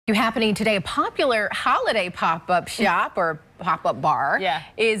Happening today, a popular holiday pop-up shop or pop-up bar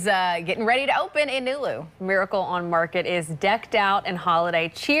is getting ready to open in Nulu. Miracle on Market is decked out in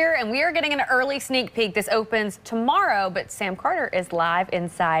holiday cheer, and we are getting an early sneak peek. This opens tomorrow, but Sam Carter is live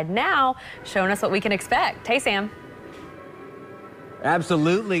inside now, showing us what we can expect. Hey, Sam.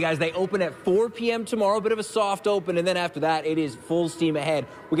 Absolutely, guys. They open at 4 p.m. tomorrow, a bit of a soft open, and then after that, it is full steam ahead.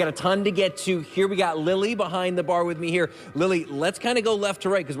 We got a ton to get to. Here we got Lily behind the bar with me here. Lily, let's kind of go left to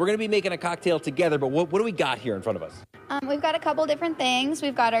right because we're going to be making a cocktail together, but what do we got here in front of us? We've got a couple different things.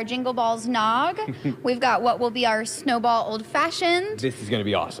 We've got our Jingle Balls Nog. We've got what will be our Snowball Old Fashioned. This is going to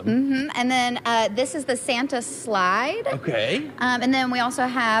be awesome. And then this is the Santa Slide. Okay. And then we also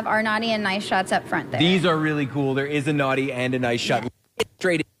have our Naughty and Nice shots up front there. These are really cool. There is a naughty and a nice shot.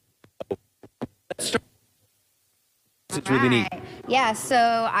 Straight in. Let's start. It's really neat. Yeah, so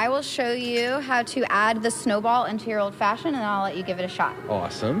I will show you how to add the snowball into your old fashioned, and I'll let you give it a shot.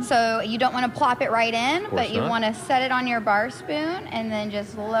 Awesome. So you don't want to plop it right in, but you not. want to set it on your bar spoon and then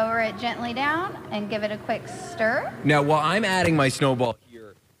just lower it gently down and give it a quick stir. Now, while I'm adding my snowball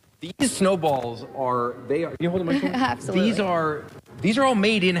here, these snowballs are, you hold the microphone? Absolutely. These are all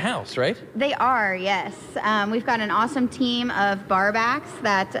made in-house, right? They are, yes. We've got an awesome team of bar backs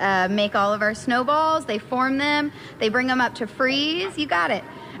that make all of our snowballs. They form them. They bring them up to freeze. You got it.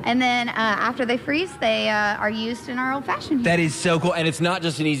 And then after they freeze, they are used in our old-fashioned. That is so cool. And it's not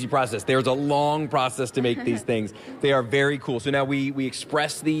just an easy process. There's a long process to make these things. They are very cool. So now we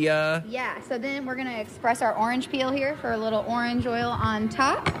express the... Yeah, so then we're going to express our orange peel here for a little orange oil on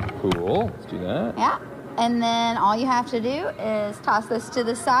top. Cool. Let's do that. Yeah. And then all you have to do is toss this to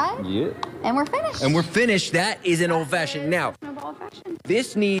the side. Yeah. And we're finished. And we're finished. That is an old-fashioned. Now,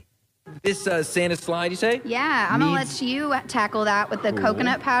 this needs... This Santa Slide, you say? Yeah, I'm going to let you tackle that with the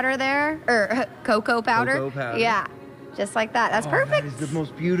coconut powder there, or cocoa powder. Cocoa powder. Yeah, just like that. That's perfect. That is the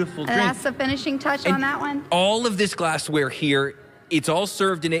most beautiful drink. And that's the finishing touch on that one. All of this glassware here, it's all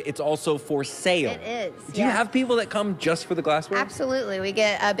served in it. It's also for sale. It is. Do you have people that come just for the glassware? Absolutely. We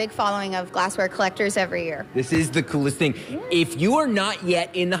get a big following of glassware collectors every year. This is the coolest thing. Yeah. If you are not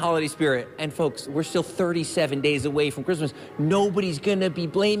yet in the holiday spirit, and folks, we're still 37 days away from Christmas, nobody's going to be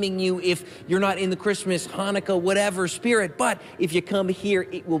blaming you if you're not in the Christmas, Hanukkah, whatever spirit. But if you come here,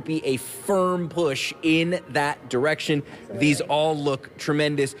 it will be a firm push in that direction. Absolutely. These all look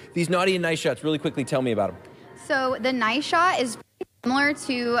tremendous. These Naughty and Nice shots, really quickly, tell me about them. So the Nice shot is similar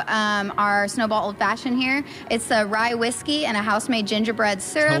to our Snowball Old Fashioned here. It's a rye whiskey and a house-made gingerbread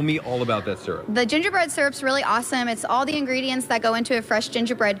syrup. Tell me all about that syrup. The gingerbread syrup's really awesome. It's all the ingredients that go into a fresh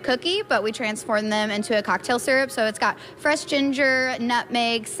gingerbread cookie, but we transform them into a cocktail syrup. So it's got fresh ginger,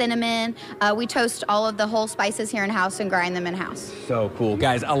 nutmeg, cinnamon. We toast all of the whole spices here in-house and grind them in-house. So cool.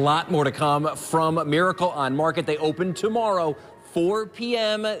 Guys, a lot more to come from Miracle on Market. They open tomorrow, 4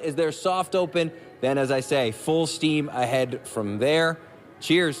 p.m. is their soft open. Then, as I say, full steam ahead from there.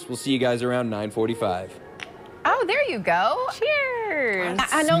 Cheers. We'll see you guys around 9:45. Oh, there you go. Cheers.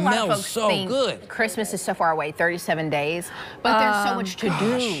 I know a lot of folks so think good. Christmas is so far away, 37 days, but there's so much to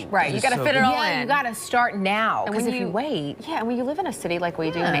do. Right, you got to fit it all in. You got to start now, because if you wait. Yeah, and when you live in a city like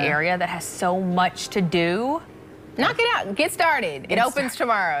we do, in an area that has so much to do. Knock it out. Get started. It opens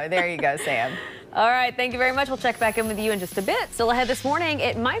tomorrow. There you go, Sam. All right, thank you very much. We'll check back in with you in just a bit. Still ahead this morning,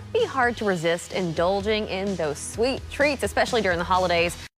 it might be hard to resist indulging in those sweet treats, especially during the holidays.